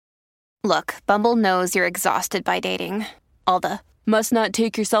Look, Bumble knows you're exhausted by dating. All the must not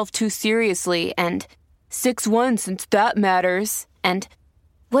take yourself too seriously and 6'1" since that matters. And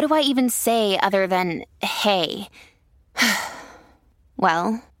what do I even say other than hey?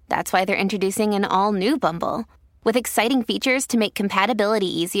 Well, that's why they're introducing an all-new Bumble with exciting features to make compatibility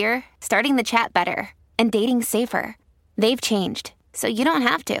easier, starting the chat better, and dating safer. They've changed, so you don't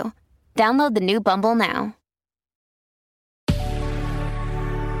have to. Download the new Bumble now.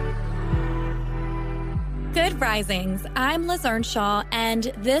 Good risings. I'm Liz Earnshaw, and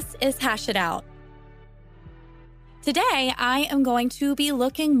this is Hash It Out. Today, I am going to be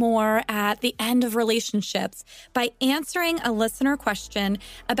looking more at the end of relationships by answering a listener question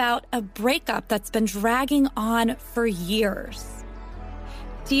about a breakup that's been dragging on for years.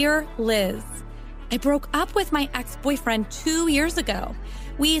 Dear Liz, I broke up with my ex-boyfriend 2 years ago.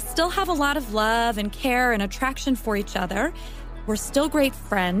 We still have a lot of love and care and attraction for each other. We're still great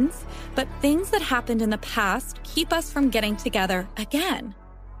friends, but things that happened in the past keep us from getting together again.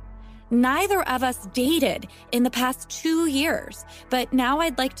 Neither of us dated in the past 2 years, but now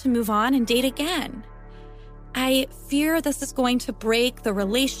I'd like to move on and date again. I fear this is going to break the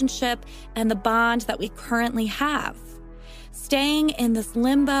relationship and the bond that we currently have. Staying in this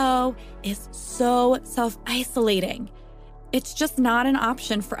limbo is so self-isolating. It's just not an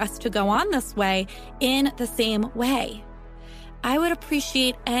option for us to go on this way in the same way. I would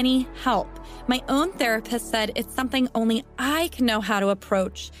appreciate any help. My own therapist said it's something only I can know how to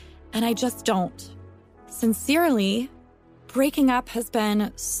approach, and I just don't. Sincerely, breaking up has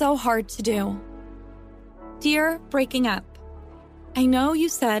been so hard to do. Dear Breaking Up, I know you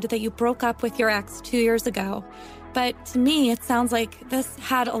said that you broke up with your ex 2 years ago, but to me it sounds like this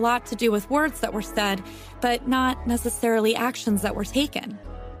had a lot to do with words that were said, but not necessarily actions that were taken.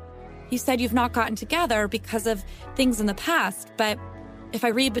 You said you've not gotten together because of things in the past, but if I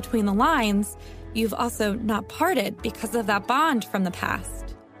read between the lines, you've also not parted because of that bond from the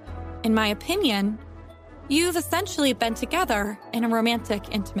past. In my opinion, you've essentially been together in a romantic,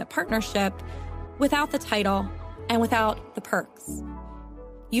 intimate partnership without the title and without the perks.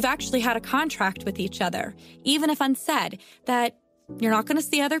 You've actually had a contract with each other, even if unsaid, that you're not going to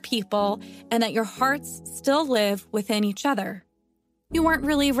see other people and that your hearts still live within each other. You weren't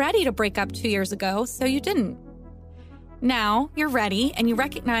really ready to break up 2 years ago, so you didn't. Now you're ready and you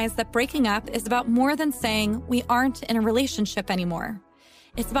recognize that breaking up is about more than saying we aren't in a relationship anymore.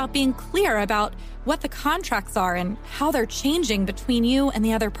 It's about being clear about what the contracts are and how they're changing between you and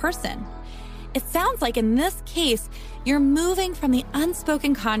the other person. It sounds like in this case, you're moving from the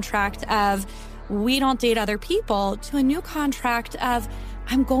unspoken contract of we don't date other people to a new contract of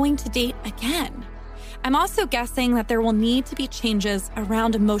I'm going to date again. I'm also guessing that there will need to be changes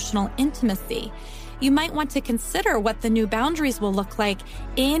around emotional intimacy. You might want to consider what the new boundaries will look like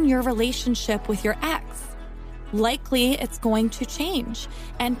in your relationship with your ex. Likely, it's going to change,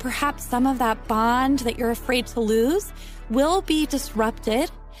 and perhaps some of that bond that you're afraid to lose will be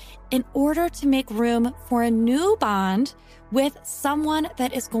disrupted in order to make room for a new bond with someone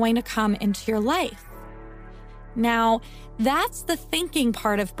that is going to come into your life. Now, that's the thinking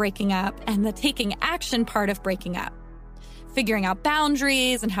part of breaking up and the taking action part of breaking up. Figuring out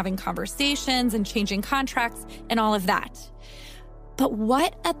boundaries and having conversations and changing contracts and all of that. But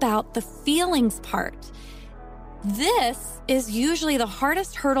what about the feelings part? This is usually the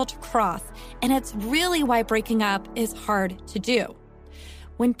hardest hurdle to cross, and it's really why breaking up is hard to do.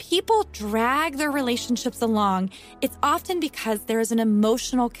 When people drag their relationships along, it's often because there is an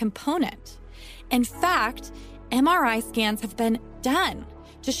emotional component. In fact, MRI scans have been done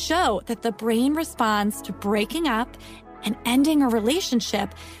to show that the brain responds to breaking up and ending a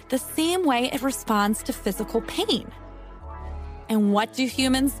relationship the same way it responds to physical pain. And what do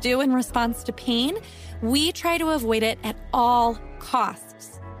humans do in response to pain? We try to avoid it at all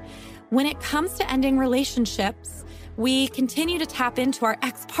costs. When it comes to ending relationships, we continue to tap into our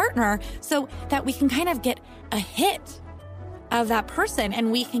ex-partner so that we can kind of get a hit of that person and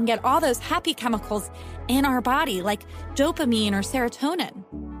we can get all those happy chemicals in our body like dopamine or serotonin.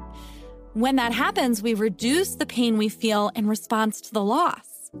 When that happens, we reduce the pain we feel in response to the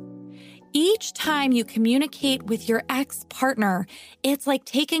loss. Each time you communicate with your ex-partner, it's like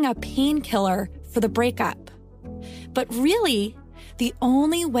taking a painkiller for the breakup. But really, the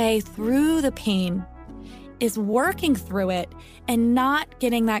only way through the pain is working through it and not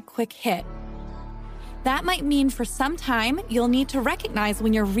getting that quick hit. That might mean for some time you'll need to recognize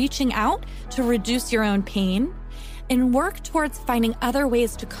when you're reaching out to reduce your own pain and work towards finding other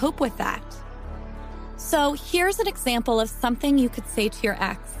ways to cope with that. So here's an example of something you could say to your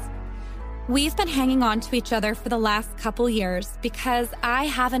ex. We've been hanging on to each other for the last couple years because I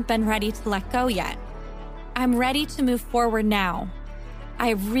haven't been ready to let go yet. I'm ready to move forward now.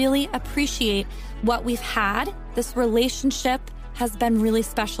 I really appreciate what we've had. This relationship has been really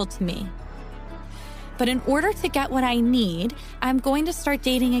special to me. But in order to get what I need, I'm going to start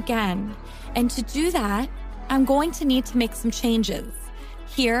dating again. And to do that, I'm going to need to make some changes.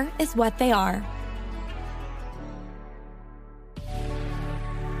 Here is what they are.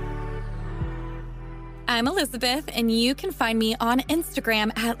 I'm Elizabeth, and you can find me on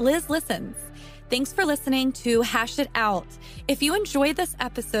Instagram at Liz Listens. Thanks for listening to Hash It Out. If you enjoyed this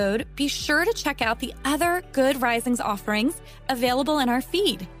episode, be sure to check out the other Good Risings offerings available in our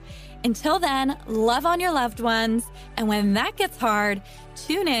feed. Until then, love on your loved ones, and when that gets hard,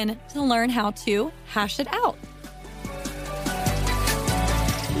 tune in to learn how to hash it out.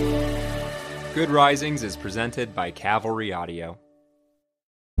 Good Risings is presented by Cavalry Audio.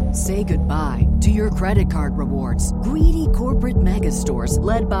 Say goodbye to your credit card rewards. Greedy corporate mega stores,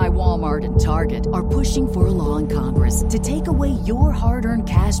 led by Walmart and Target, are pushing for a law in Congress to take away your hard-earned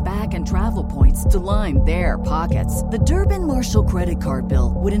cash back and travel points to line their pockets. The Durbin-Marshall credit card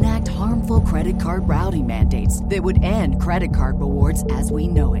bill would enact harmful credit card routing mandates that would end credit card rewards as we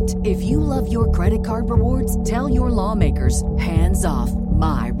know it. If you love your credit card rewards, tell your lawmakers, hands off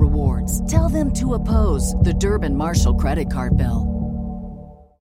my rewards. Tell them to oppose the Durbin-Marshall credit card bill.